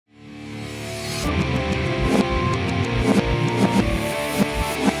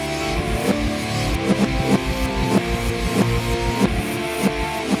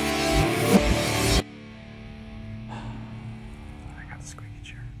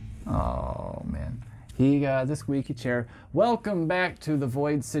Oh, man. This squeaky chair. Welcome back to the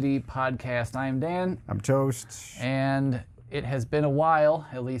Void City podcast. I am Dan. I'm Toast. And it has been a while,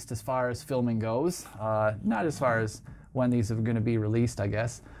 at least as far as filming goes. Not as far as when these are going to be released, I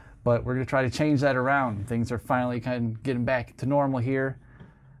guess. But we're going to try to change that around. Things are finally kind of getting back to normal here.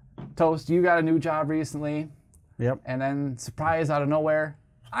 Toast, you got a new job recently. Yep. And then, surprise out of nowhere,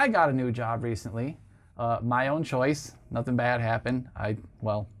 I got a new job recently. My own choice. Nothing bad happened. I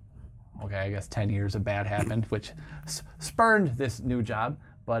guess 10 years of bad happened, which spurned this new job.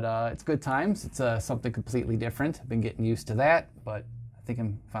 But it's good times. It's something completely different. I've been getting used to that, but I think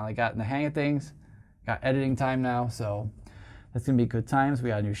I'm finally gotten the hang of things. Got editing time now, so that's going to be good times. We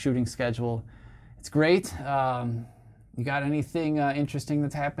got a new shooting schedule. It's great. You got anything interesting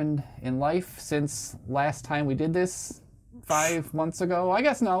that's happened in life since last time we did this? 5 months ago? I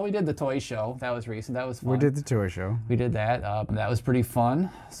guess no, we did the toy show. That was recent. That was fun. We did the toy show. We did that. That was pretty fun.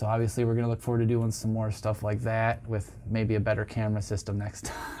 So obviously we're going to look forward to doing some more stuff like that with maybe a better camera system next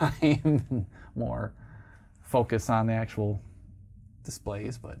time. More focus on the actual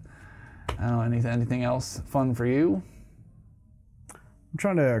displays. But I don't know, anything else fun for you? I'm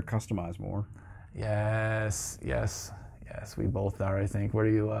trying to customize more. Yes, we both are, I think. What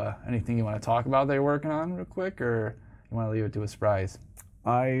are you, anything you want to talk about that you're working on real quick, or you want to leave it to a surprise?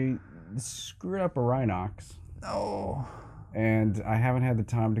 I screwed up a Rhinox. No. And I haven't had the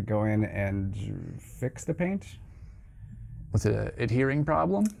time to go in and fix the paint. Was it an adhering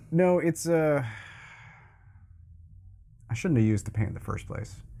problem? No, it's I shouldn't have used the paint in the first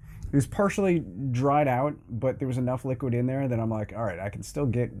place. It was partially dried out, but there was enough liquid in there that I'm like, all right, I can still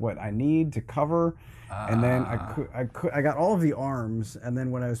get what I need to cover. And then I got all of the arms, and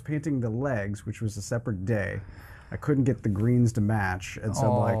then when I was painting the legs, which was a separate day, I couldn't get the greens to match, and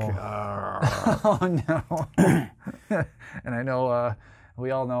so I'm like, oh no. And I know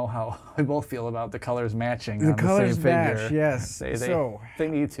we all know how we both feel about the colors matching. The colors match, yes. They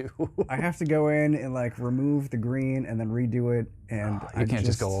need to. I have to go in and like remove the green and then redo it, and you can't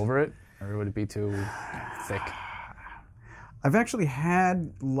just go over it, or would it be too thick? I've actually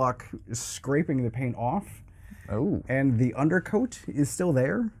had luck scraping the paint off. Oh. And the undercoat is still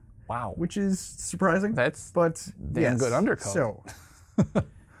there. Wow. Which is surprising. But damn good undercoat.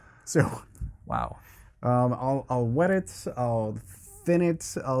 So wow. I'll wet it, I'll thin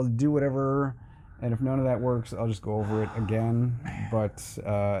it, I'll do whatever, and if none of that works, I'll just go over it again. But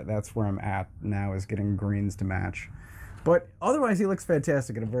that's where I'm at now, is getting greens to match. But otherwise, he looks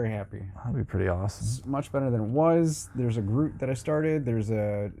fantastic, and I'm very happy. That'd be pretty awesome. It's much better than it was. There's a Groot that I started. There's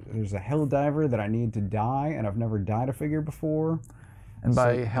a Hell Diver that I need to dye, and I've never dyed a figure before. And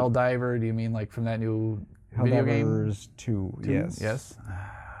by Hell Diver, do you mean like from that new video game? Helldivers 2, yes. Yes.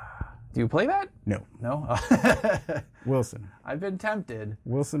 Do you play that? No. No? Wilson. I've been tempted.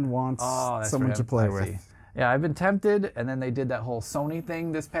 Wilson wants someone to play with. Yeah, I've been tempted, and then they did that whole Sony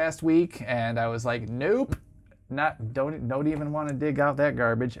thing this past week, and I was like, nope. Don't even want to dig out that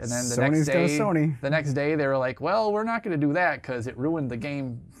garbage. And then the next day they were like, well, we're not going to do that because it ruined the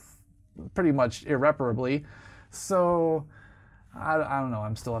game pretty much irreparably. So I don't know.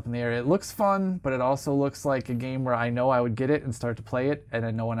 I'm still up in the air. It looks fun, but it also looks like a game where I know I would get it and start to play it, and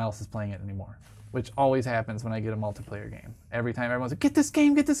then no one else is playing it anymore, which always happens when I get a multiplayer game. Every time everyone's like, get this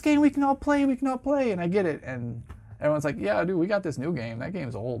game, we can all play, and I get it, and everyone's like, yeah, dude, we got this new game. That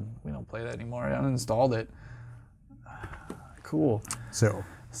game's old. We don't play that anymore. I uninstalled it. Cool.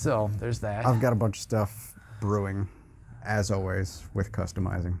 So there's that. I've got a bunch of stuff brewing, as always, with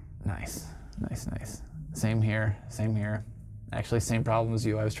customizing. Nice. Same here. Actually, same problem as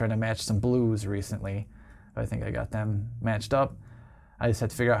you. I was trying to match some blues recently. I think I got them matched up. I just had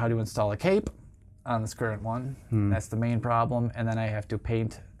to figure out how to install a cape on this current one. That's the main problem. And then I have to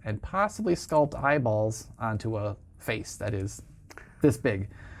paint and possibly sculpt eyeballs onto a face that is this big.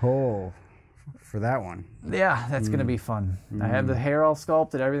 Oh. For that one. Yeah, that's going to be fun. I have the hair all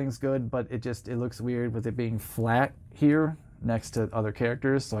sculpted, everything's good, but it looks weird with it being flat here next to other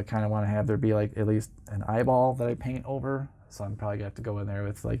characters, so I kind of want to have there be like at least an eyeball that I paint over, so I'm probably going to have to go in there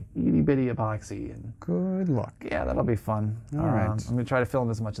with like itty-bitty epoxy. And good luck. Yeah, that'll be fun. All right. I'm going to try to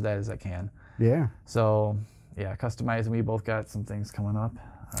film as much of that as I can. Yeah. So, yeah, customizing, we both got some things coming up.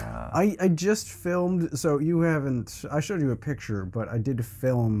 I just filmed, so you haven't, I showed you a picture, but I did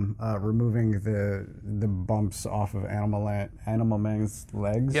film removing the bumps off of Animal Man's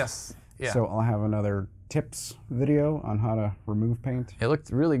legs. Yes. Yeah. So I'll have another tips video on how to remove paint. It looked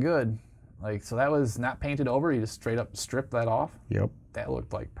really good. Like, so that was not painted over, you just straight up stripped that off? Yep. That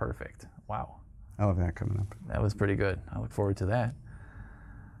looked like perfect. Wow. I'll have that coming up. That was pretty good. I look forward to that.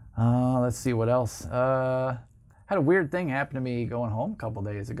 Let's see what else. Had a weird thing happen to me going home a couple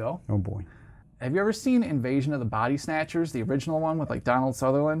days ago. Oh boy. Have you ever seen Invasion of the Body Snatchers, the original one with like Donald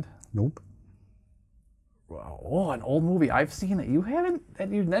Sutherland? Nope. Oh, an old movie I've seen that you haven't? That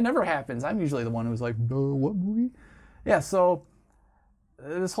never happens. I'm usually the one who's like, what movie? Yeah, so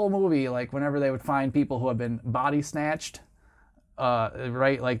this whole movie, like whenever they would find people who have been body snatched,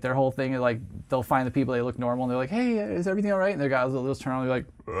 right? Like their whole thing is like they'll find the people, they look normal and they're like, hey, is everything all right? And their guys will just turn around and be like,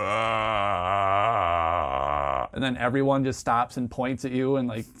 ah. And then everyone just stops and points at you and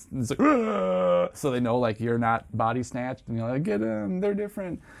like, it's like, ah. So they know like you're not body snatched and you're like, get them, they're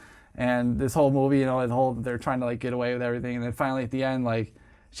different. And this whole movie, you know, they're trying to like get away with everything. And then finally at the end, like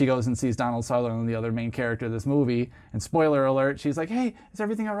she goes and sees Donald Sutherland, the other main character of this movie. And spoiler alert, she's like, hey, is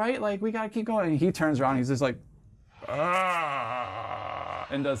everything all right? Like we got to keep going. And he turns around, he's just like, ah,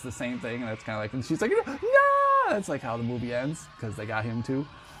 and does the same thing. And that's kind of like, and she's like, no, that's like how the movie ends because they got him too.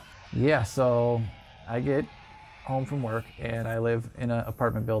 Yeah, so I get home from work and I live in an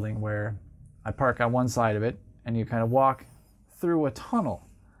apartment building where I park on one side of it and you kind of walk through a tunnel.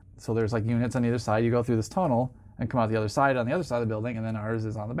 So there's like units on either side. You go through this tunnel and come out the other side on the other side of the building, and then ours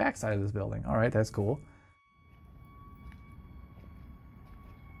is on the back side of this building. All right, that's cool.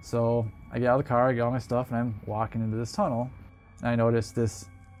 So I get out of the car, I get all my stuff, and I'm walking into this tunnel, and I notice this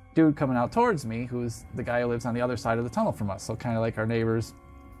dude coming out towards me, who's the guy who lives on the other side of the tunnel from us, so kind of like our neighbors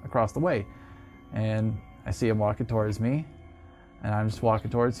across the way. And I see him walking towards me, and I'm just walking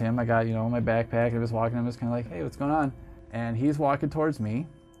towards him. I got, you know, my backpack, and I'm just walking, I'm just kind of like, hey, what's going on? And he's walking towards me,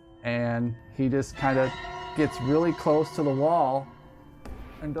 and he just kind of gets really close to the wall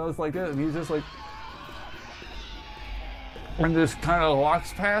and does like this, and he's just like, and just kind of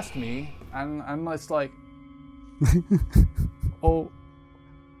walks past me, and I'm just like, oh,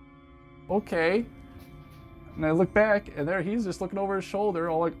 okay. And I look back, and there he's just looking over his shoulder,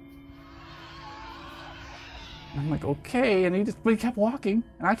 all like, I'm like, okay, and but he kept walking,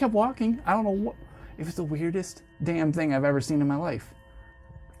 and I kept walking. I don't know what, it was the weirdest damn thing I've ever seen in my life.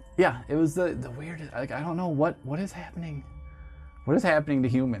 Yeah, it was the weirdest. Like, I don't know what is happening. What is happening to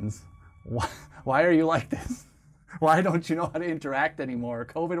humans? Why are you like this? Why don't you know how to interact anymore?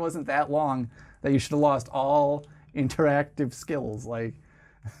 COVID wasn't that long that you should have lost all interactive skills. Like,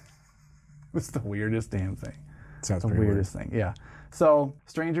 it was the weirdest damn thing. Sounds the weirdest thing. Yeah. So,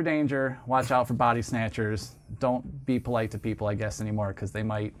 stranger danger. Watch out for body snatchers. Don't be polite to people, I guess, anymore, because they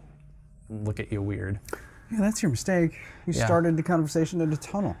might look at you weird. Yeah, that's your mistake. You started the conversation in a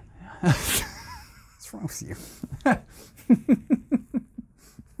tunnel. What's wrong with you?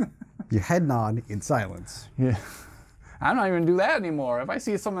 You head nod in silence. Yeah. I'm not even do that anymore. If I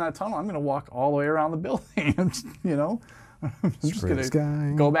see someone in that tunnel, I'm going to walk all the way around the building. I'm just, you know, I'm just going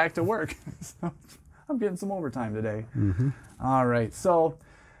to go back to work. So, I'm getting some overtime today. Mm-hmm. All right. So,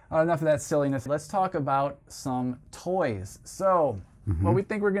 enough of that silliness. Let's talk about some toys. So, what we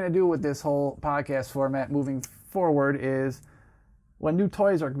think we're going to do with this whole podcast format moving forward is when new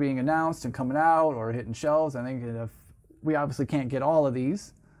toys are being announced and coming out or hitting shelves, I think if we obviously can't get all of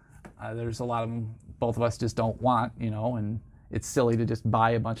these. There's a lot of them both of us just don't want, you know, and it's silly to just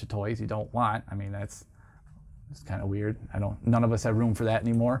buy a bunch of toys you don't want. I mean, it's kind of weird. None of us have room for that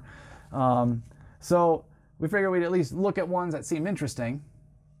anymore. So we figured we'd at least look at ones that seem interesting,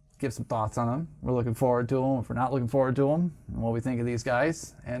 give some thoughts on them. We're looking forward to them. If we're not looking forward to them, and what we think of these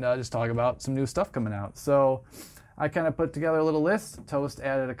guys, and just talk about some new stuff coming out. So I kind of put together a little list. Toast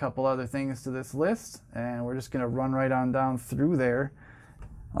added a couple other things to this list, and we're just going to run right on down through there.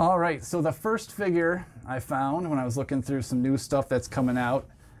 All right, so the first figure I found when I was looking through some new stuff that's coming out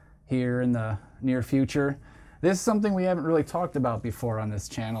here in the near future. This is something we haven't really talked about before on this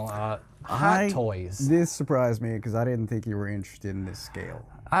channel. Hot toys. This surprised me because I didn't think you were interested in this scale.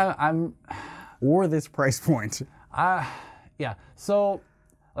 I'm or this price point. Yeah, so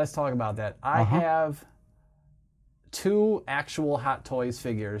let's talk about that. I have 2 actual Hot Toys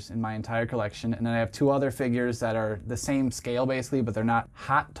figures in my entire collection, and then I have 2 other figures that are the same scale basically, but they're not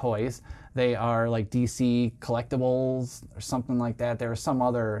Hot Toys. They are like DC collectibles or something like that. There are some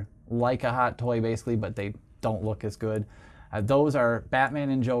other like a Hot Toy basically, but they don't look as good. Those are Batman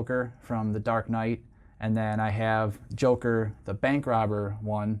and Joker from The Dark Knight, and then I have Joker, the bank robber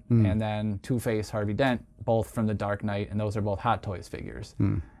one, and then Two-Face, Harvey Dent, both from The Dark Knight, and those are both Hot Toys figures.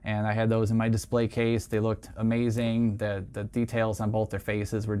 And I had those in my display case. They looked amazing. The details on both their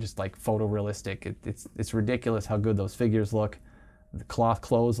faces were just like photorealistic. It's ridiculous how good those figures look. The cloth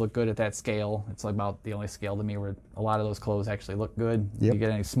clothes look good at that scale. It's like about the only scale to me where a lot of those clothes actually look good. Yep. You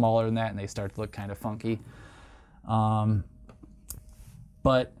get any smaller than that and they start to look kind of funky.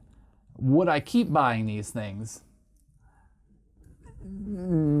 But would I keep buying these things?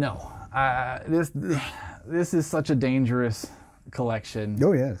 No. this is such a dangerous collection.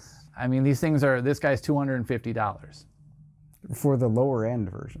 Oh, yes. I mean, these things are, this guy's $250. For the lower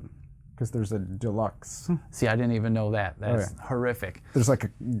end version. Because there's a deluxe. See, I didn't even know that. That's horrific. There's like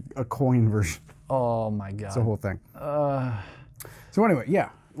a coin version. Oh my God. It's a whole thing. So anyway, yeah,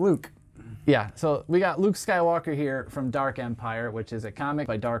 Luke. Yeah, so we got Luke Skywalker here from Dark Empire, which is a comic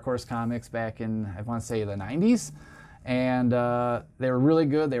by Dark Horse Comics back in, I want to say, the 90s. And they were really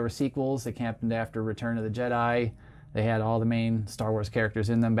good. They were sequels. They happened after Return of the Jedi. They had all the main Star Wars characters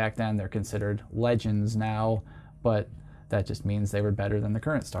in them back then. They're considered legends now, but that just means they were better than the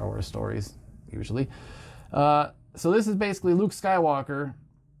current Star Wars stories, usually. So this is basically Luke Skywalker,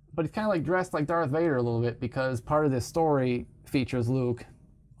 but he's kind of like dressed like Darth Vader a little bit because part of this story features Luke,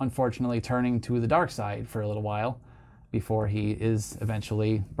 unfortunately, turning to the dark side for a little while before he is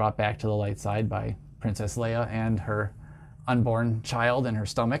eventually brought back to the light side by Princess Leia and her unborn child in her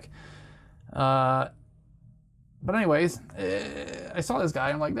stomach. But anyways, I saw this guy,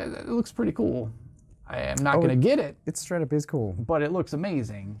 and I'm like, that looks pretty cool. I am not going to get it. It straight up is cool. But it looks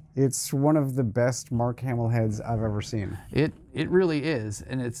amazing. It's one of the best Mark Hamill heads I've ever seen. It really is.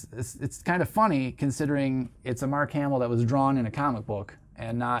 And it's kind of funny considering it's a Mark Hamill that was drawn in a comic book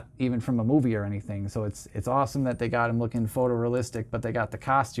and not even from a movie or anything. So it's awesome that they got him looking photorealistic, but they got the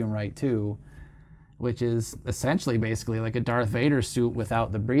costume right too, which is essentially basically like a Darth Vader suit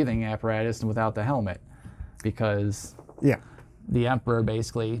without the breathing apparatus and without the helmet. Because the Emperor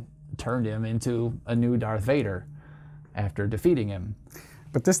basically turned him into a new Darth Vader after defeating him.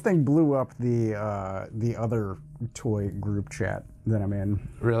 But this thing blew up the other toy group chat that I'm in.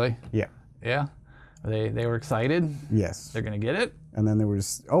 Really? Yeah. Yeah? They were excited? Yes. They're going to get it? And then there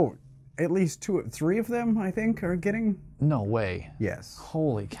was, at least three of them, I think, are getting. No way. Yes.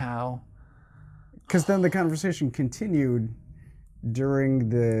 Holy cow. Because then the conversation continued during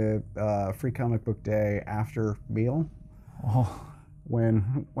the Free Comic Book Day after meal. Oh.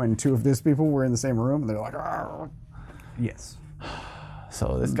 When two of these people were in the same room, and they're like, "Argh." Yes.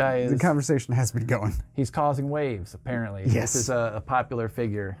 So this guy is... The conversation has been going. He's causing waves, apparently. Yes. This is a popular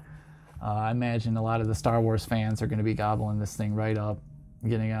figure. I imagine a lot of the Star Wars fans are going to be gobbling this thing right up,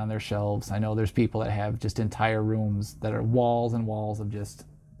 getting it on their shelves. I know there's people that have just entire rooms that are walls and walls of just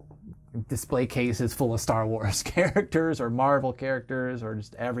display cases full of Star Wars characters or Marvel characters or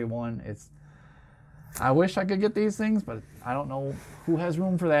just everyone. I wish I could get these things, but I don't know who has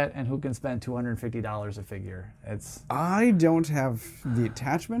room for that and who can spend $250 a figure. I don't have the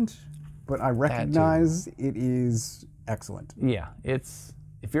attachment, but I recognize it is excellent. Yeah,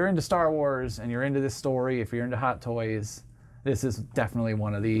 if you're into Star Wars and you're into this story, if you're into Hot Toys, this is definitely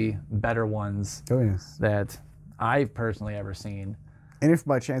one of the better ones that I've personally ever seen. And if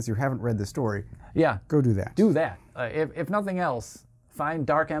by chance you haven't read the story, go do that. Do that. If nothing else, find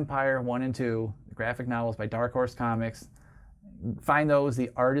Dark Empire 1 and 2, the graphic novels by Dark Horse Comics. Find those.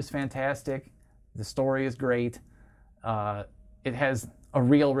 The art is fantastic. The story is great. It has a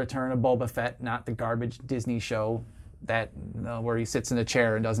real return of Boba Fett, not the garbage Disney show that where he sits in a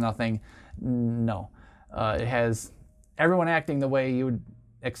chair and does nothing. No. It has everyone acting the way you would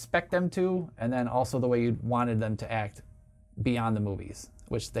expect them to, and then also the way you wanted them to act beyond the movies,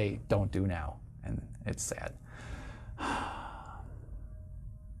 which they don't do now, and it's sad.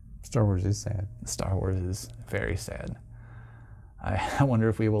 Star Wars is sad. Star Wars is very sad. I wonder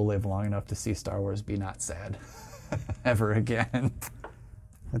if we will live long enough to see Star Wars be not sad ever again.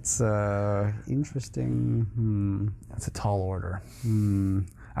 That's interesting. That's a tall order.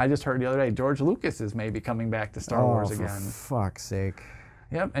 I just heard the other day George Lucas is maybe coming back to Star Wars again. For fuck's sake.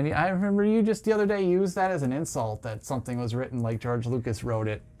 Yep, and I remember you just the other day used that as an insult that something was written like George Lucas wrote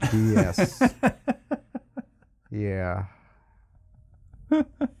it. Yes. Yeah.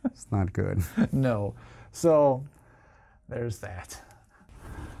 It's not good. No. So, there's that.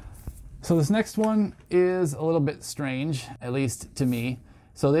 So this next one is a little bit strange, at least to me.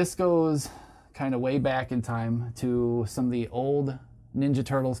 So this goes kind of way back in time to some of the old Ninja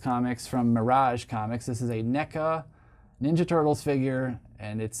Turtles comics from Mirage Comics. This is a NECA Ninja Turtles figure,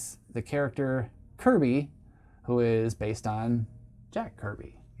 and it's the character Kirby, who is based on Jack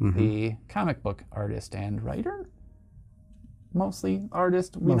Kirby, the comic book artist and writer. Mostly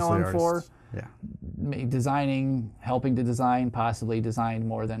artist we know him for. Yeah. Helping to design, possibly designed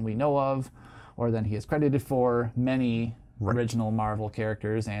more than we know of, or than he is credited for, many original Marvel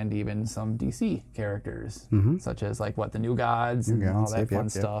characters and even some DC characters, such as like the New Gods and all that fun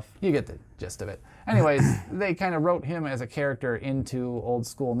stuff. You get the gist of it. Anyways, they kind of wrote him as a character into old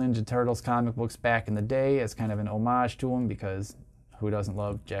school Ninja Turtles comic books back in the day as kind of an homage to him, because who doesn't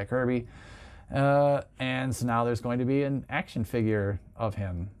love Jack Kirby? And so now there's going to be an action figure of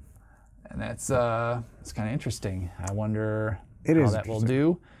him. And that's it's kind of interesting. I wonder how that will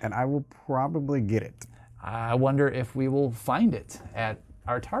do. And I will probably get it. I wonder if we will find it at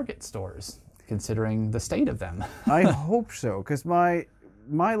our Target stores, considering the state of them. I hope so, because my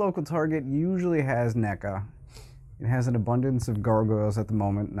local Target usually has NECA. It has an abundance of gargoyles at the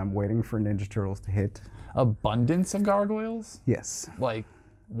moment, and I'm waiting for Ninja Turtles to hit. Abundance of gargoyles? Yes. Like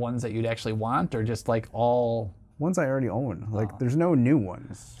ones that you'd actually want, or just like all... Ones I already own. Like, there's no new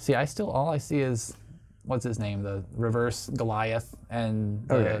ones. See, all I see is, what's his name? The reverse Goliath and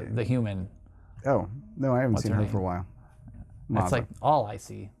the human. Oh, no, I haven't seen her for a while. That's like all I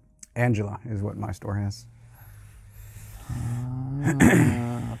see. Angela is what my store has.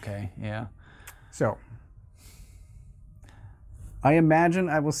 Okay, yeah. So, I imagine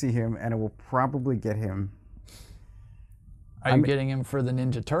I will see him, and I will probably get him. Are you getting him for the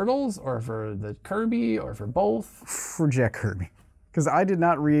Ninja Turtles, or for the Kirby, or for both? For Jack Kirby. Because I did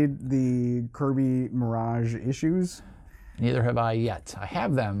not read the Kirby Mirage issues. Neither have I yet. I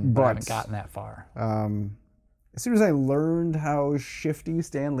have them, but I haven't gotten that far. As soon as I learned how shifty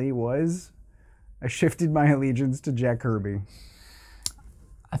Stan Lee was, I shifted my allegiance to Jack Kirby.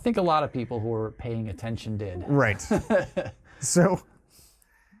 I think a lot of people who were paying attention did. Right. So,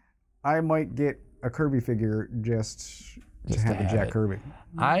 I might get a Kirby figure just to have a Jack Kirby.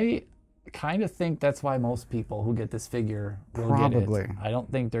 I kind of think that's why most people who get this figure will Probably. get it. I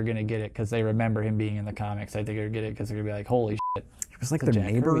don't think they're going to get it because they remember him being in the comics. I think they're going to get it because they're going to be like, holy shit. He was like their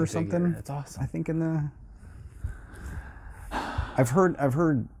neighbor or something. That's awesome. I think in the... I've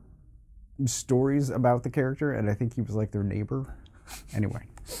heard stories about the character, and I think he was like their neighbor. Anyway.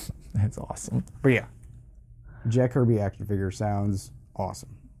 That's awesome. But yeah. Jack Kirby action figure sounds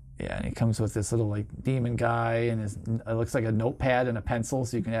awesome. Yeah, and he comes with this little like demon guy, and it looks like a notepad and a pencil,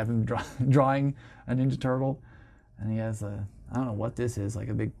 so you can have him drawing a Ninja Turtle. And he has I don't know what this is, like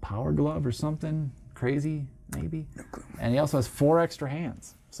a big power glove or something crazy, maybe. And he also has 4 extra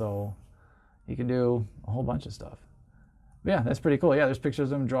hands, so he can do a whole bunch of stuff. But yeah, that's pretty cool. Yeah, there's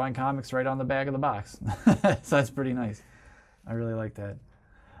pictures of him drawing comics right on the back of the box. So that's pretty nice. I really like that.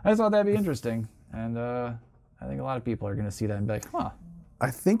 I just thought that'd be interesting, and I think a lot of people are going to see that and be like, huh. I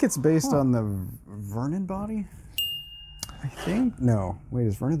think it's based on the Vernon body. I think? No. Wait,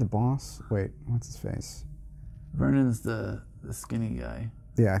 is Vernon the boss? Wait, what's his face? Vernon's the skinny guy.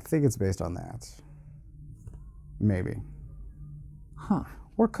 Yeah, I think it's based on that. Maybe. Huh.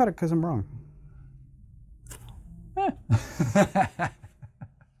 Or cut it because I'm wrong.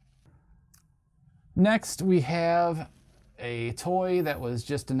 Next, we have a toy that was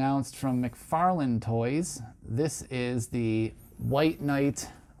just announced from McFarlane Toys. This is the White Knight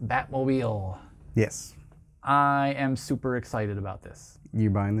Batmobile. Yes. I am super excited about this. You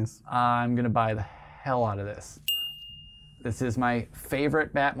buying this? I'm going to buy the hell out of this. This is my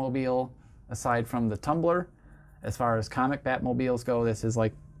favorite Batmobile aside from the Tumbler. As far as comic Batmobiles go, this is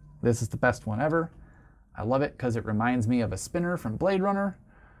the best one ever. I love it because it reminds me of a spinner from Blade Runner,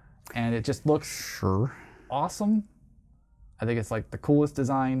 and it just looks awesome. I think it's like the coolest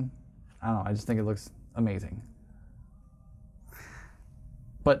design. I don't know, I just think it looks amazing.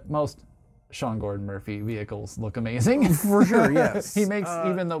 But most Sean Gordon Murphy vehicles look amazing. For sure, yes. He makes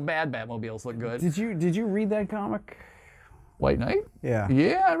even the bad Batmobiles look good. Did you read that comic? White Knight? Yeah.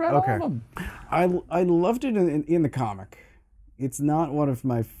 Yeah, I read all of them. I loved it in the comic. It's not one of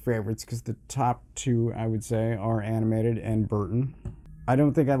my favorites because the top 2, I would say, are animated and Burton. I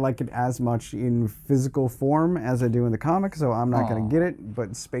don't think I like it as much in physical form as I do in the comic, so I'm not going to get it.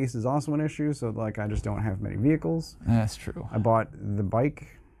 But space is also an issue, so like I just don't have many vehicles. That's true. I bought the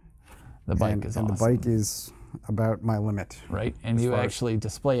bike. The bike is awesome. And the bike is about my limit. Right, and you actually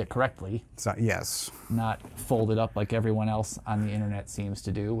display it correctly. So, yes. Not folded up like everyone else on the internet seems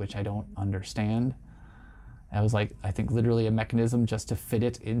to do, which I don't understand. That was like, I think literally a mechanism just to fit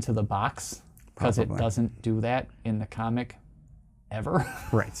it into the box, because it doesn't do that in the comic ever.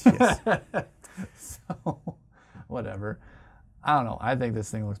 Right, yes. So, whatever. I don't know. I think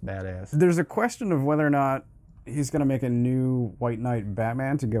this thing looks badass. There's a question of whether or not he's going to make a new White Knight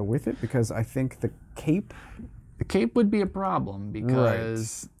Batman to go with it, because I think the cape... The cape would be a problem,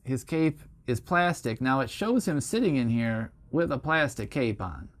 because his cape is plastic. Now, it shows him sitting in here with a plastic cape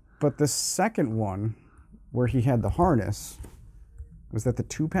on. But the second one, where he had the harness, was that the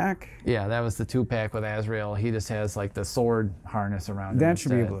 2-pack? Yeah, that was the 2-pack with Azrael. He just has like the sword harness around him. That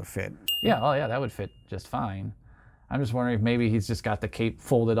should be able to fit. Yeah, oh yeah, that would fit just fine. I'm just wondering if maybe he's just got the cape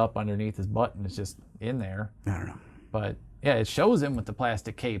folded up underneath his butt and it's just in there. I don't know. But yeah, it shows him with the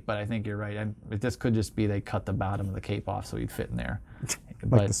plastic cape, but I think you're right. This could just be they cut the bottom of the cape off so he'd fit in there.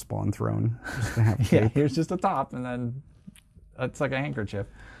 Like the Spawn throne. Just to have a cape. Yeah, here's just a top, and then it's like a handkerchief.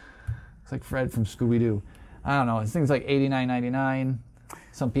 Looks like Fred from Scooby-Doo. I don't know. This thing's like $89.99.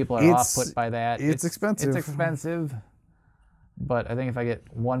 Some people are off-put by that. It's expensive. It's expensive. But I think if I get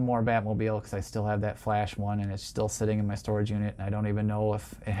one more Batmobile, because I still have that Flash one, and it's still sitting in my storage unit, and I don't even know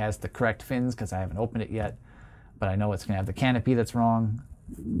if it has the correct fins because I haven't opened it yet. But I know it's going to have the canopy that's wrong.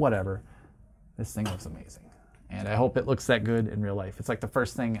 Whatever. This thing looks amazing. And I hope it looks that good in real life. It's like the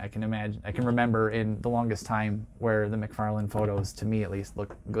first thing I can imagine, I can remember in the longest time where the McFarlane photos, to me at least,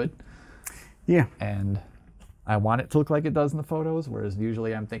 look good. Yeah. And I want it to look like it does in the photos, whereas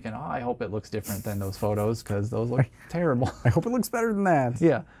usually I'm thinking, oh, I hope it looks different than those photos because those look terrible. I hope it looks better than that.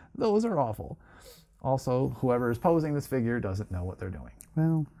 Yeah, those are awful. Also, whoever is posing this figure doesn't know what they're doing.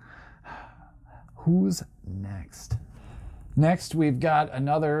 Well, who's next? Next, we've got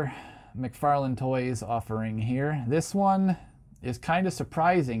another McFarlane Toys offering here. This one is kind of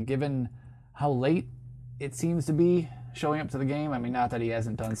surprising given how late it seems to be showing up to the game. I mean, not that he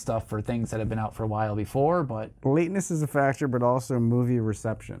hasn't done stuff for things that have been out for a while before, but... lateness is a factor, but also movie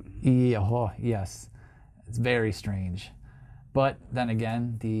reception. Yeah, oh, yes. It's very strange. But then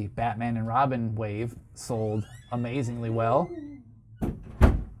again, the Batman and Robin wave sold amazingly well.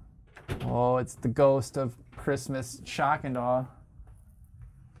 Oh, it's the ghost of Christmas Shock and Awe.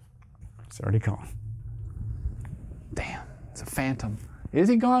 It's already gone. Damn, it's a phantom. Is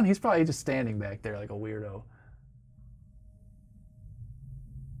he gone? He's probably just standing back there like a weirdo.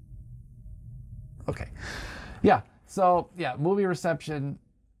 Okay. Yeah, so, yeah, movie reception.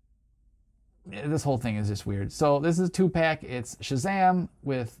 This whole thing is just weird. So this is a 2-pack. It's Shazam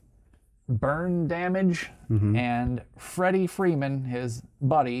with burn damage and Freddie Freeman, his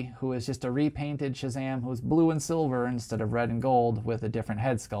buddy, who is just a repainted Shazam who's blue and silver instead of red and gold with a different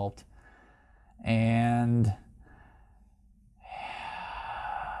head sculpt. And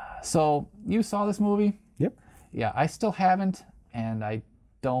so you saw this movie? Yep. Yeah, I still haven't, and I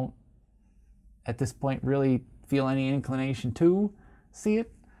don't at this point really feel any inclination to see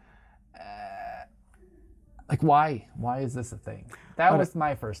it. Like, why? Why is this a thing? That was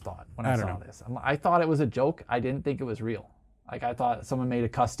my first thought when I saw this. I thought it was a joke. I didn't think it was real. Like, I thought someone made a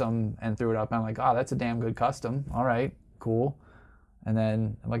custom and threw it up. And I'm like, oh, that's a damn good custom. All right, cool. And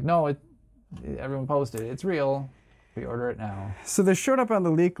then I'm like, no, everyone posted it. It's real. Pre-order it now. So they showed up on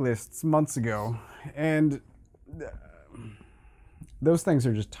the leak lists months ago, and those things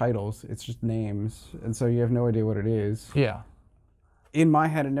are just titles. It's just names, and so you have no idea what it is. Yeah. In my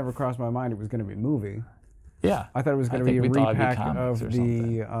head, it never crossed my mind it was going to be a movie. Yeah. I thought it was going to be a repack of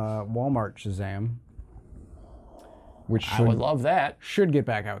the Walmart Shazam, which I would love that. Should get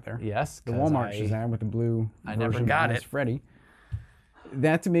back out there. Yes. The Walmart Shazam with the blue I never got it. Freddy.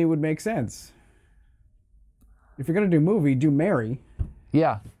 That to me would make sense. If you're going to do movie, do Mary.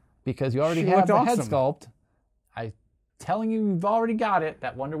 Yeah, because you already have the head sculpt. I'm telling you, you've already got it.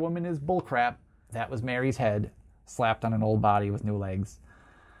 That Wonder Woman is bullcrap. That was Mary's head slapped on an old body with new legs.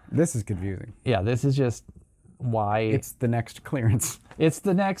 This is confusing. Yeah, this is just why... It's the next clearance. It's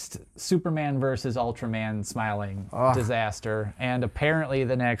the next Superman versus Ultraman smiling disaster. And apparently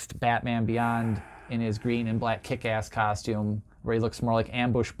the next Batman Beyond in his green and black kick-ass costume, where he looks more like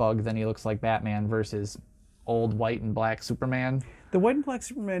Ambush Bug than he looks like Batman versus old white and black Superman. The white and black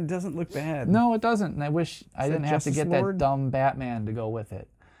Superman doesn't look bad. No, it doesn't. And I wish I didn't have to get that dumb Batman to go with it.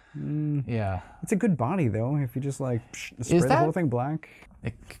 Yeah. It's a good body, though, if you just, like, spray the whole thing black.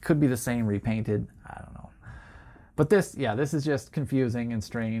 It could be the same repainted. I don't know. But this is just confusing and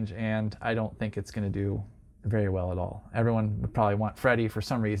strange, and I don't think it's going to do very well at all. Everyone would probably want Freddy for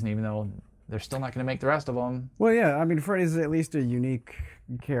some reason, even though they're still not going to make the rest of them. Well, yeah, I mean, Freddy's at least a unique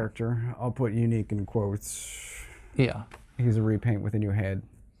character. I'll put unique in quotes. Yeah. He's a repaint with a new head.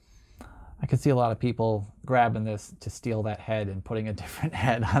 I could see a lot of people grabbing this to steal that head and putting a different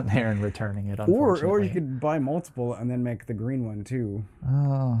head on there and returning it, unfortunately. Or you could buy multiple and then make the green one, too.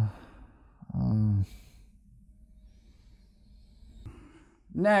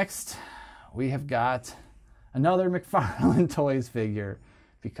 Next, we have got another McFarlane Toys figure,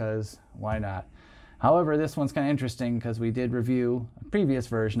 because why not? However, this one's kind of interesting because we did review a previous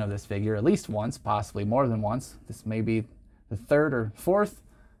version of this figure at least once, possibly more than once. This may be the third or fourth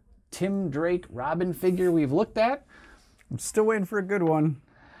Tim Drake Robin figure we've looked at. I'm still waiting for a good one.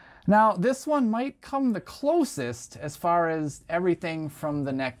 Now, this one might come the closest as far as everything from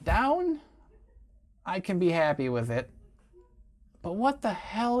the neck down. I can be happy with it. But what the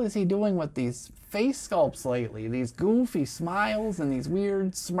hell is he doing with these face sculpts lately? These goofy smiles and these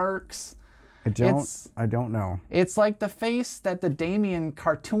weird smirks. I don't know. It's like the face that the Damien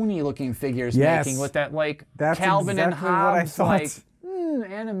cartoony looking figure is making with that Calvin and Hobbes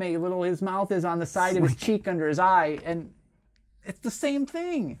anime little, his mouth is on the side of his cheek under his eye, and it's the same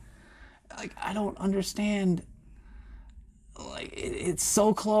thing. like, I don't understand. Like, it's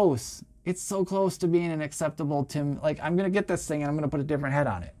so close. It's so close to being an acceptable Tim. Like, I'm going to get this thing and I'm going to put a different head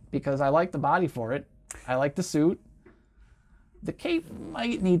on it because I like the body for it. I like the suit. The cape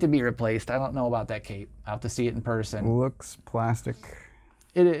might need to be replaced. I don't know about that cape. I'll have to see it in person. Looks plastic.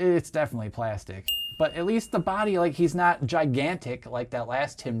 It's definitely plastic. But at least the body, like, he's not gigantic like that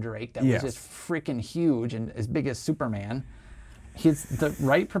last Tim Drake that was just freaking huge and as big as Superman. He's the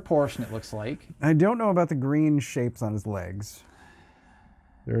right proportion, it looks like. I don't know about the green shapes on his legs.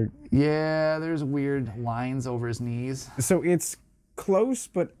 Yeah, there's weird lines over his knees. So it's close,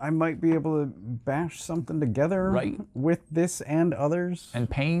 but I might be able to bash something together with this and others. And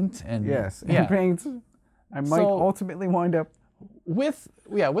paint. And paint. I might ultimately wind up... With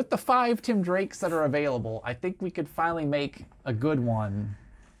the 5 Tim Drakes that are available, I think we could finally make a good one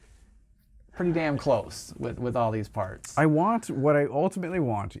pretty damn close with all these parts. What I ultimately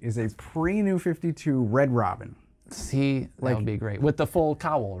want is a pre-New 52 Red Robin. See, that would be great. With the full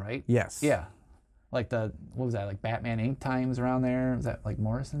cowl, right? Yes. Yeah. Like what was that, like Batman Inc. times around there? Was that like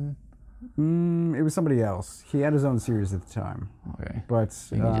Morrison? It was somebody else. He had his own series at the time. Okay. But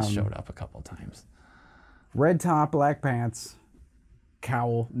he just showed up a couple times. Red top, black pants,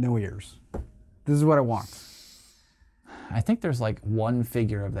 cowl, no ears. This is what I want. I think there's like one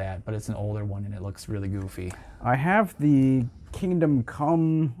figure of that, but it's an older one and it looks really goofy. I have the Kingdom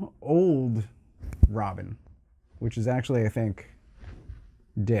Come old Robin, which is actually, I think,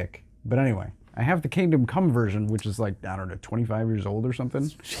 Dick. But anyway, I have the Kingdom Come version, which is like, I don't know, 25 years old or something.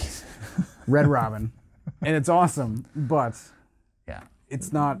 Jeez. Red Robin. And it's awesome, but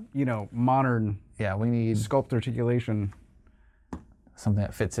it's not, modern. Yeah, we need sculpt articulation. Something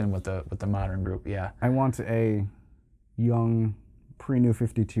that fits in with the modern group, yeah. I want a young pre-New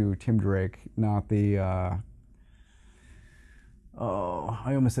 52 Tim Drake, not the I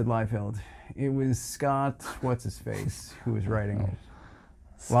almost said Liefeld. It was Scott, what's his face, who was writing it.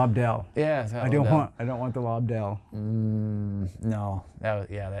 Lobdell. Yeah, I don't want the Lobdell. No,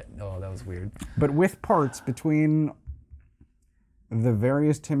 that was weird. But with parts between the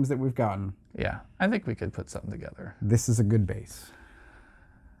various Tims that we've gotten, yeah, I think we could put something together. This is a good base.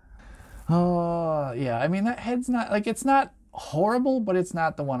 Oh, yeah. I mean, that head's not, like, it's not horrible, but it's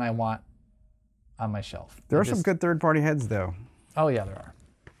not the one I want on my shelf. There are some good third-party heads, though. Oh, yeah, there are.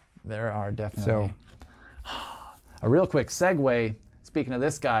 There are definitely. So, a real quick segue. Speaking of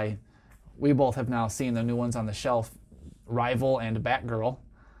this guy, we both have now seen the new ones on the shelf, Rival and Batgirl.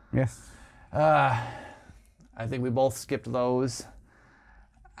 Yes. I think we both skipped those.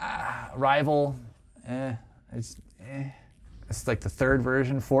 Rival, it's like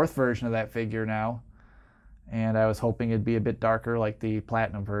the fourth version of that figure now. And I was hoping it'd be a bit darker like the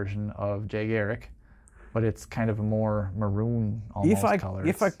platinum version of Jay Garrick. But it's kind of a more maroon almost color.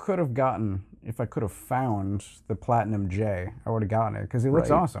 If I could have found the platinum J, I would have gotten it because it looks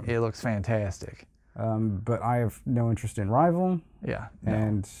awesome. It looks fantastic. But I have no interest in Rival. Yeah. No.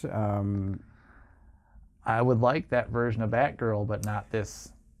 And I would like that version of Batgirl, but not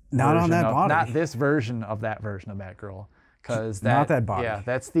this. Not on that body. Not this version of that version of Batgirl. Because not that body. Yeah,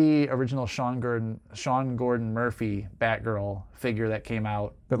 that's the original Sean Gordon Murphy Batgirl figure that came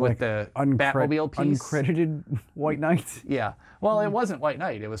out with the Batmobile piece. Uncredited White Knight. Yeah. Well, it wasn't White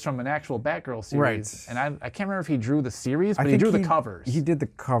Knight. It was from an actual Batgirl series. Right. And I can't remember if he drew the series, but he drew the covers. He did the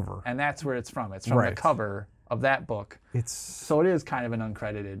cover. And that's where it's from. It's from the cover of that book. So it is kind of an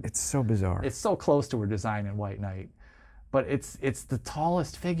uncredited. It's so bizarre. It's so close to her design in White Knight. But it's the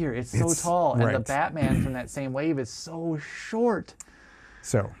tallest figure. It's so tall. And the Batman from that same wave is so short.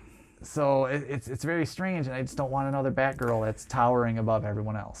 So it's very strange, and I just don't want another Batgirl that's towering above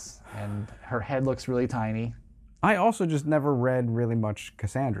everyone else. And her head looks really tiny. I also just never read really much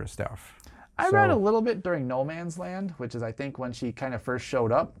Cassandra stuff. I read a little bit during No Man's Land, which is, I think, when she kind of first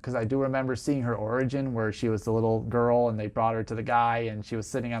showed up, because I do remember seeing her origin where she was the little girl and they brought her to the guy and she was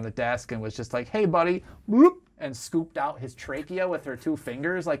sitting on the desk and was just like, hey, buddy, whoop, and scooped out his trachea with her 2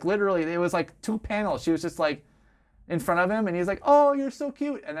 fingers. Like, literally, it was like 2 panels. She was just like in front of him and he's like, oh, you're so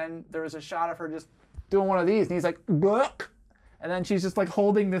cute. And then there was a shot of her just doing one of these and he's like, bleh. And then she's just like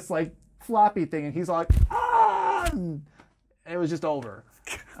holding this like floppy thing and he's like, ah! And it was just over.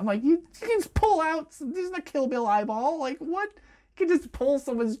 I'm like, you can just pull out, this isn't a Kill Bill eyeball. Like, what? You can just pull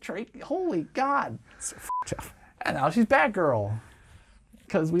someone's trachea. Holy God. So f***ed up. And now she's Batgirl.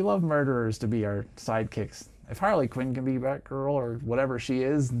 Because we love murderers to be our sidekicks. If Harley Quinn can be Batgirl or whatever she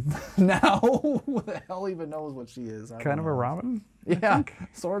is now, who the hell even knows what she is? Kind of a Robin? Yeah,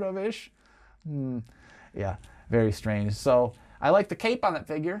 sort of-ish. Yeah, very strange. So I like the cape on that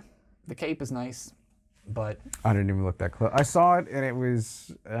figure. The cape is nice. but I didn't even look that close. I saw it, and it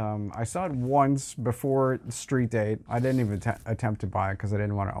was I saw it once before Street Date. I didn't even attempt to buy it because I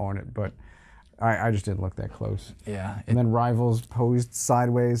didn't want to own it, but I just didn't look that close. Yeah. And then Rivals posed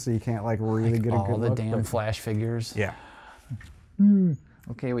sideways, so you can't like really get a good look. All the damn Flash figures. Yeah.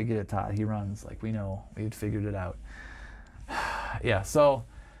 Okay, we get it, Todd. He runs. Like, we know. We'd figured it out. Yeah, so,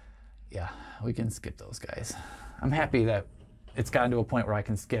 yeah, we can skip those guys. I'm happy that it's gotten to a point where I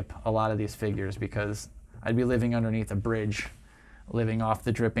can skip a lot of these figures because I'd be living underneath a bridge, living off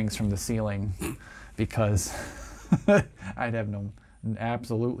the drippings from the ceiling because I'd have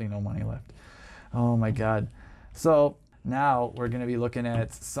absolutely no money left. Oh, my God. So now we're going to be looking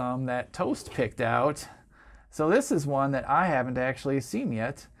at some that Toast picked out. So this is one that I haven't actually seen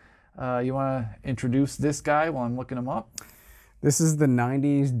yet. You want to introduce this guy while I'm looking him up? This is the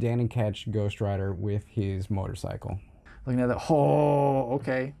 90s Dan and Ketch Ghost Rider with his motorcycle. Looking at the... Oh,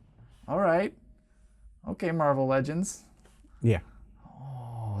 okay. All right. Okay, Marvel Legends. Yeah.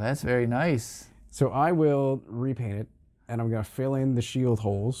 Oh, that's very nice. So I will repaint it, and I'm going to fill in the shield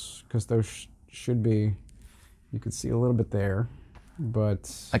holes, because those should be... You can see a little bit there, but...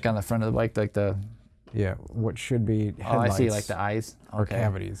 Like on the front of the bike, like the... Yeah, what should be headlights. Oh, I see, like the eyes. Or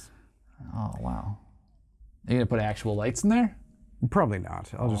cavities. Oh, wow. Are you going to put actual lights in there? Probably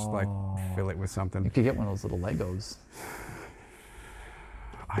not. I'll just like fill it with something. You could get one of those little Legos.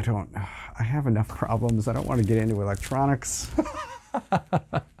 I have enough problems. I don't want to get into electronics.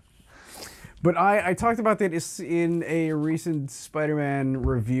 But I talked about that in a recent Spider-Man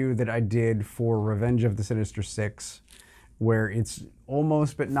review that I did for Revenge of the Sinister Six, where it's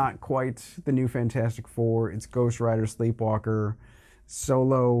almost but not quite the new Fantastic Four. It's Ghost Rider, Sleepwalker,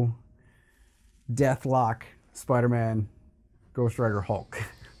 Solo, Deathlock, Spider-Man, Ghost Rider, Hulk.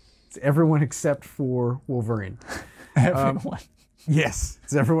 It's everyone except for Wolverine. Everyone. Yes,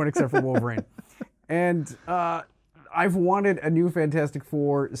 it's everyone except for Wolverine. And I've wanted a new Fantastic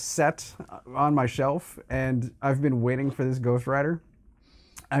Four set on my shelf, and I've been waiting for this Ghost Rider.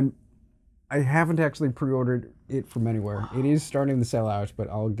 I haven't actually pre-ordered it from anywhere. It is starting to sell out, but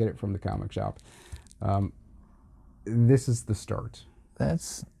I'll get it from the comic shop. This is the start.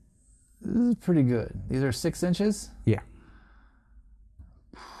 This is pretty good. These are 6 inches? Yeah.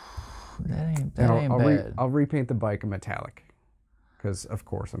 That ain't bad. I'll repaint the bike a metallic, because of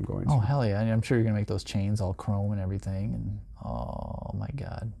course I'm going to. Oh, hell yeah. I'm sure you're going to make those chains all chrome and everything. And oh, my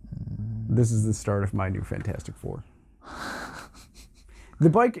God. This is the start of my new Fantastic Four. The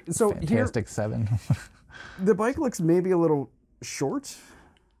bike, so Fantastic Seven. The bike looks maybe a little short.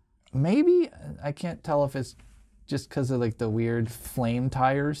 Maybe. I can't tell if it's just because of like the weird flame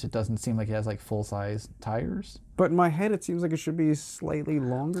tires. It doesn't seem like it has like full-size tires. But in my head, it seems like it should be slightly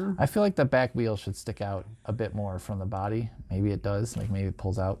longer. I feel like the back wheel should stick out a bit more from the body. Maybe it does. Like maybe it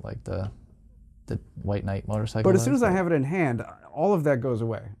pulls out like the White Knight motorcycle. But as soon as I have it in hand, all of that goes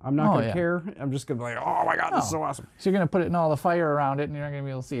away. I'm not going to care. I'm just going to be like, oh my God, this is so awesome. So you're going to put it in all the fire around it, and you're not going to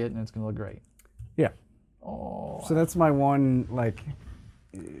be able to see it, and it's going to look great. Yeah. Oh. So that's my one, like,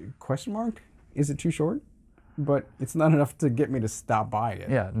 question mark. Is it too short? But it's not enough to get me to stop buying it.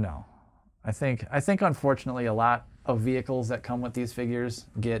 Yeah, no. I think unfortunately a lot of vehicles that come with these figures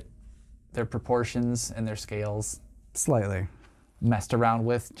get their proportions and their scales slightly messed around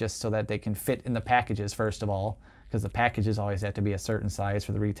with just so that they can fit in the packages, first of all, because the packages always have to be a certain size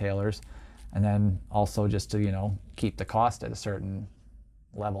for the retailers, and then also just to, you know, keep the cost at a certain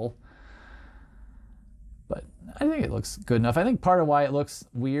level. But I think it looks good enough. I think part of why it looks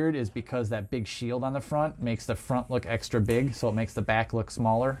weird is because that big shield on the front makes the front look extra big, so it makes the back look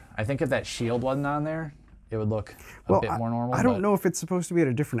smaller. I think if that shield wasn't on there, it would look a bit more normal. I don't know if it's supposed to be at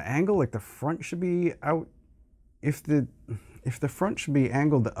a different angle, like the front should be out. If the front should be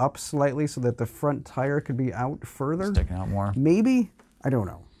angled up slightly so that the front tire could be out further. Sticking out more. Maybe? I don't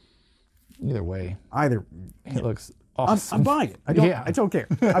know. Either way. It looks awesome. I'm buying it. I don't care.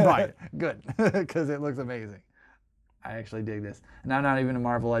 I buy it. Good, because it looks amazing. I actually dig this. And I'm not even a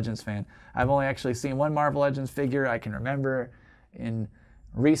Marvel Legends fan. I've only actually seen one Marvel Legends figure I can remember in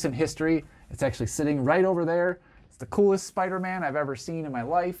recent history. It's actually sitting right over there. It's the coolest Spider-Man I've ever seen in my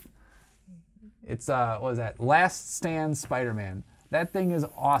life. It's, what was that? Last Stand Spider-Man. That thing is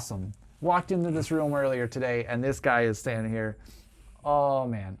awesome. Walked into this room earlier today, and this guy is standing here. Oh,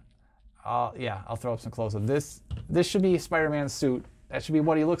 man. Yeah, I'll throw up some close-up. This should be Spider-Man's suit. That should be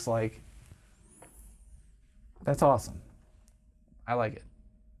what he looks like. That's awesome. I like it.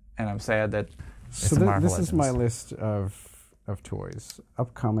 And I'm sad that it's a Marvel Legends. This is my list of toys.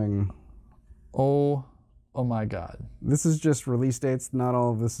 Upcoming. Oh my God. This is just release dates. Not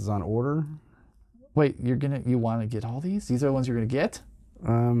all of this is on order. Wait, you want to get all these? These are the ones you're gonna get?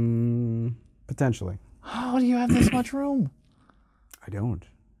 Potentially. How do you have this much room? I don't.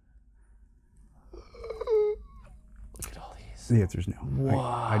 Look at all these. The answer is no. Wow.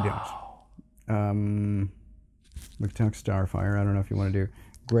 I don't. McTuck Starfire. I don't know if you want to do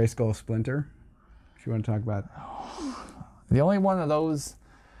Grayskull Splinter. If you want to talk about. The only one of those,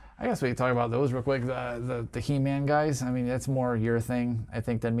 I guess we can talk about those real quick. The He-Man guys. I mean, that's more your thing, I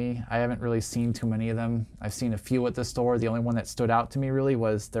think, than me. I haven't really seen too many of them. I've seen a few at the store. The only one that stood out to me really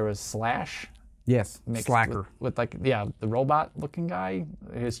was there was Slash. Yes, Slacker. With like, yeah, the robot-looking guy.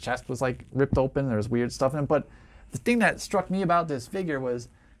 His chest was like ripped open. There was weird stuff in it. But the thing that struck me about this figure was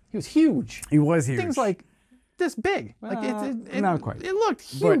he was huge. He was huge. Things like this big. Like not quite. It looked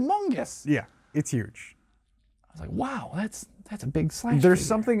humongous. Yeah, it's huge. I was like, wow, that's a big Slash There's figure.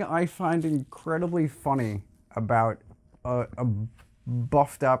 something I find incredibly funny about a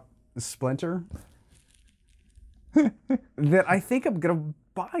buffed up Splinter that I think I'm gonna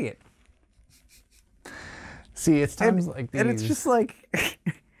buy it. See, it's times like these. And it's just like,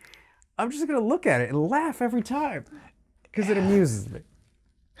 I'm just gonna look at it and laugh every time because it amuses me.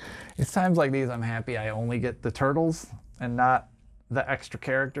 It's times like these I'm happy I only get the turtles and not the extra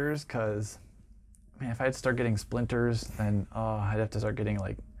characters, because man, if I'd start getting Splinters, then I'd have to start getting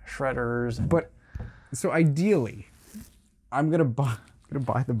like Shredders. But so ideally, I'm gonna buy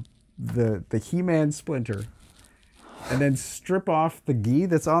the He-Man Splinter, and then strip off the gi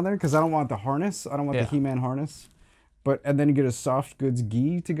that's on there because I don't want the harness. I don't want the He-Man harness. And then you get a soft goods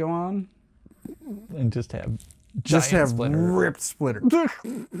gi to go on, and just have Splinter. Ripped Splinter.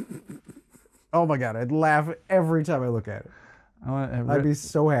 Oh my god, I'd laugh every time I look at it. I'd be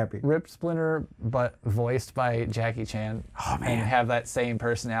so happy. Ripped Splinter, but voiced by Jackie Chan. Oh man, and have that same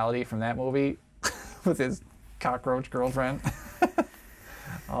personality from that movie with his cockroach girlfriend.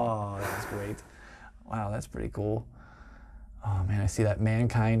 Oh, that was great. Wow, that's pretty cool. Oh man, I see that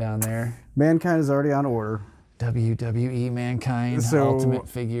Mankind on there. Mankind is already on order. WWE Mankind Ultimate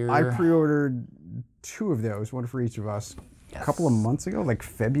figure. I pre-ordered 2 of those, one for each of us, a couple of months ago, like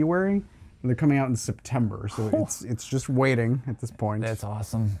February, and they're coming out in September. So it's just waiting at this point. That's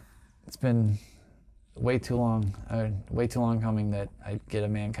awesome. It's been way too long coming that I get a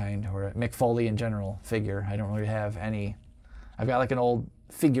Mankind or a McFarlane in general figure. I don't really have any. I've got like an old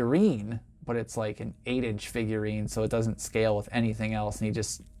figurine, but it's like an 8-inch figurine, so it doesn't scale with anything else, and he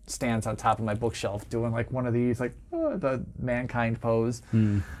just stands on top of my bookshelf doing like one of these, like the Mankind pose. I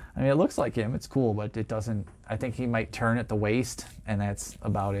mean, it looks like him. It's cool, but it doesn't. I think he might turn at the waist, and that's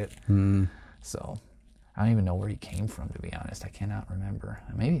about it. So I don't even know where he came from, to be honest. I cannot remember.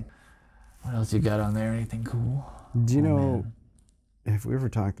 Maybe. What else you got on there? Anything cool? Do you know, have we ever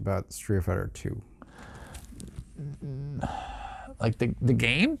talked about Street Fighter 2? Like the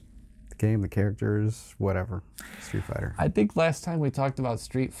game? The game, the characters, whatever. Street Fighter. I think last time we talked about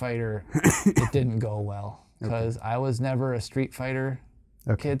Street Fighter, it didn't go well. Because I was never a Street Fighter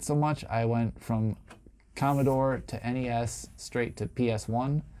kid so much. I went from Commodore to NES straight to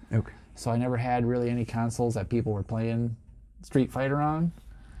PS1. Okay. So I never had really any consoles that people were playing Street Fighter on.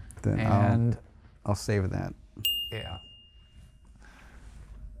 Then I'll save that. Yeah.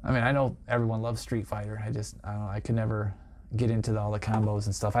 I mean, I know everyone loves Street Fighter. I don't know, I could never get into all the combos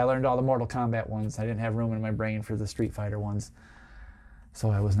and stuff. I learned all the Mortal Kombat ones. I didn't have room in my brain for the Street Fighter ones. So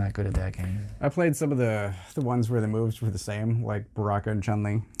I was not good at that game. I played some of the ones where the moves were the same, like Baraka and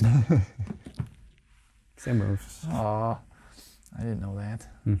Chun-Li. Same moves. Aw, I didn't know that.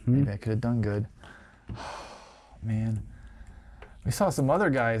 Maybe I could have done good. Man. We saw some other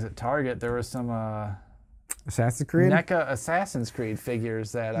guys at Target. There was some Assassin's Creed? NECA Assassin's Creed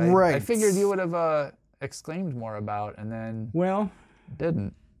figures that I figured you would have exclaimed more about, and then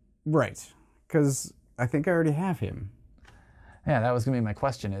didn't. Right. Because I think I already have him. Yeah, that was going to be my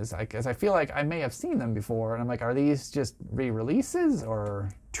question, is because I feel like I may have seen them before, and I'm like, are these just re-releases,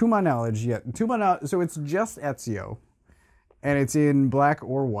 or? To my knowledge, yeah. So it's just Ezio, and it's in black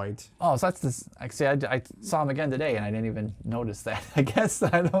or white. Oh, so that's this. Actually, I saw him again today, and I didn't even notice that. I guess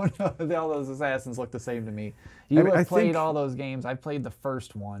I don't know. All those assassins look the same to me. You have played all those games. I played the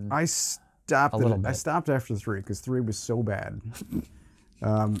first one. I stopped. I stopped after 3 because 3 was so bad.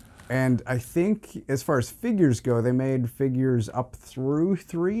 And I think as far as figures go, they made figures up through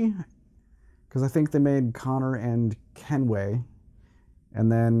 3, because I think they made Connor and Kenway, and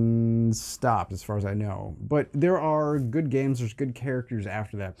then stopped as far as I know. But there are good games. There's good characters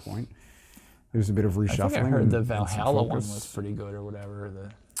after that point. There's a bit of reshuffling. I think I heard the Valhalla one was pretty good or whatever.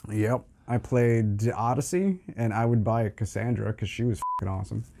 Yep. I played Odyssey, and I would buy a Cassandra because she was fucking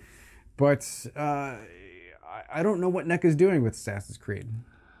awesome. But I don't know what NECA's doing with Assassin's Creed.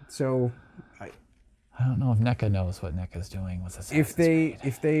 So, I don't know if NECA knows what NECA's doing with this. If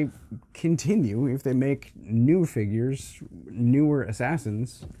they continue, if they make new figures, newer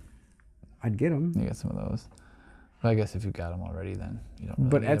assassins, I'd get them. You get some of those. But I guess if you got them already, then you don't. Really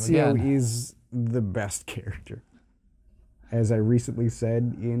but Ezio is the best character, as I recently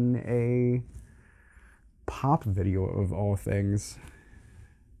said in a Pop video of all things.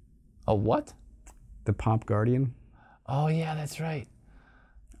 A what? The Pop Guardian. Oh yeah, that's right.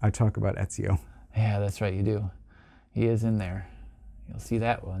 I talk about Ezio. Yeah, that's right, you do. He is in there. You'll see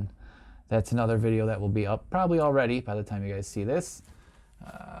that one. That's another video that will be up probably already by the time you guys see this.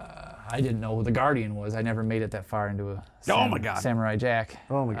 I didn't know who the Guardian was. I never made it that far into a Samurai Jack.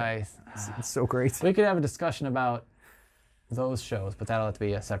 Oh my God. It's so great. We could have a discussion about those shows, but that'll have to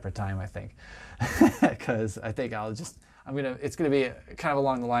be a separate time, I think. Because I think it's gonna be kind of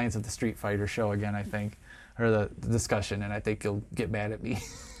along the lines of the Street Fighter show again, I think, or the discussion, and I think you'll get mad at me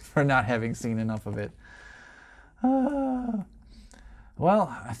for not having seen enough of it. Well,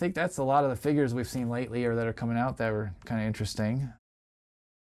 I think that's a lot of the figures we've seen lately or that are coming out that were kind of interesting.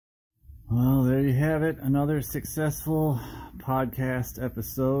 Well, there you have it. Another successful podcast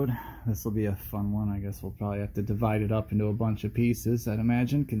episode. This will be a fun one. I guess we'll probably have to divide it up into a bunch of pieces, I'd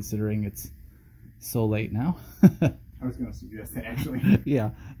imagine, considering it's so late now. I was going to suggest that, actually.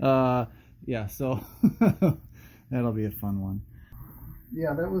 Yeah. Yeah, so that'll be a fun one.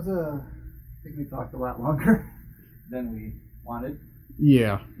 Yeah, that was I think we talked a lot longer than we wanted.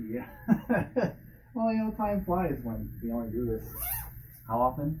 Yeah. Yeah. Well, you know, time flies when we only do this. How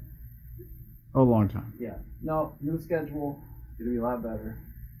often? A long time. Yeah. No, new schedule. It'll be a lot better.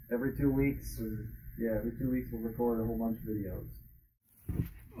 Every 2 weeks, every 2 weeks we'll record a whole bunch of videos.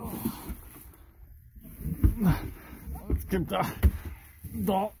 Let's get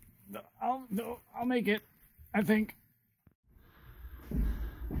I'll make it, I think.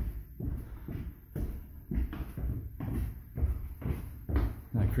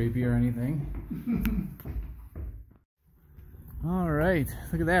 Not creepy or anything. All right,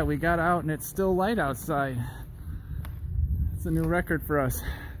 look at that. We got out and it's still light outside. It's a new record for us.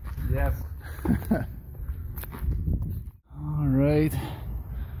 Yes. All right.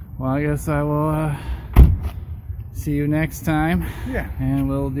 Well, I guess I will see you next time. Yeah. And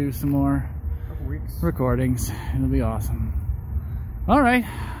we'll do some more recordings. It'll be awesome. All right.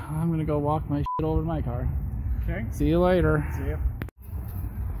 I'm going to go walk my shit over to my car. Okay. See you later. See ya.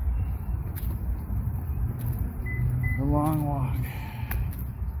 A long walk.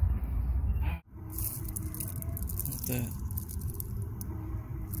 What's that?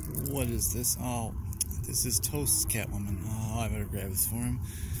 What is this? Oh, this is Toast's Catwoman. Oh, I better grab this for him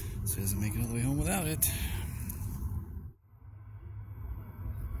so he doesn't make it all the way home without it.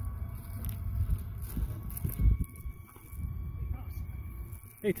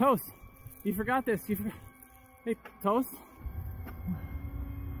 Hey, Toast, you forgot this. Hey, Toast.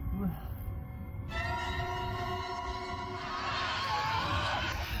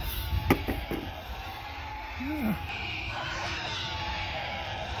 Yeah.